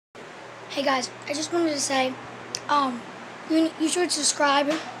Hey guys, I just wanted to say, you should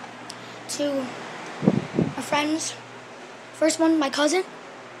subscribe to my friends. First one, my cousin.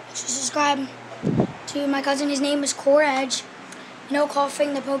 You should subscribe to my cousin. His name is Core Edge. You know,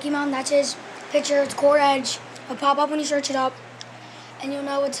 Coughing the Pokemon. That's his picture. It's Core Edge. It'll pop up when you search it up, and you'll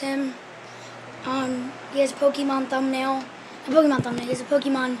know it's him. He has a Pokemon thumbnail. A Pokemon thumbnail. He has a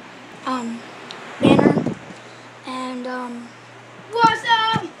Pokemon banner, and What's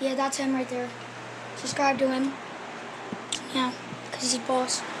up? yeah, that's him right there. Subscribe to him. Yeah, because he's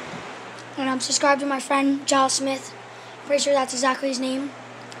boss. And subscribe to my friend, Giles Smith. Pretty sure that's exactly his name.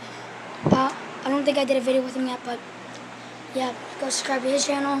 I don't think I did a video with him yet, but yeah, go subscribe to his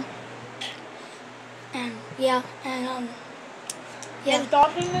channel. And yeah, Is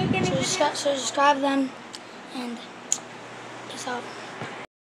Dolphin making so subscribe to them, and peace out.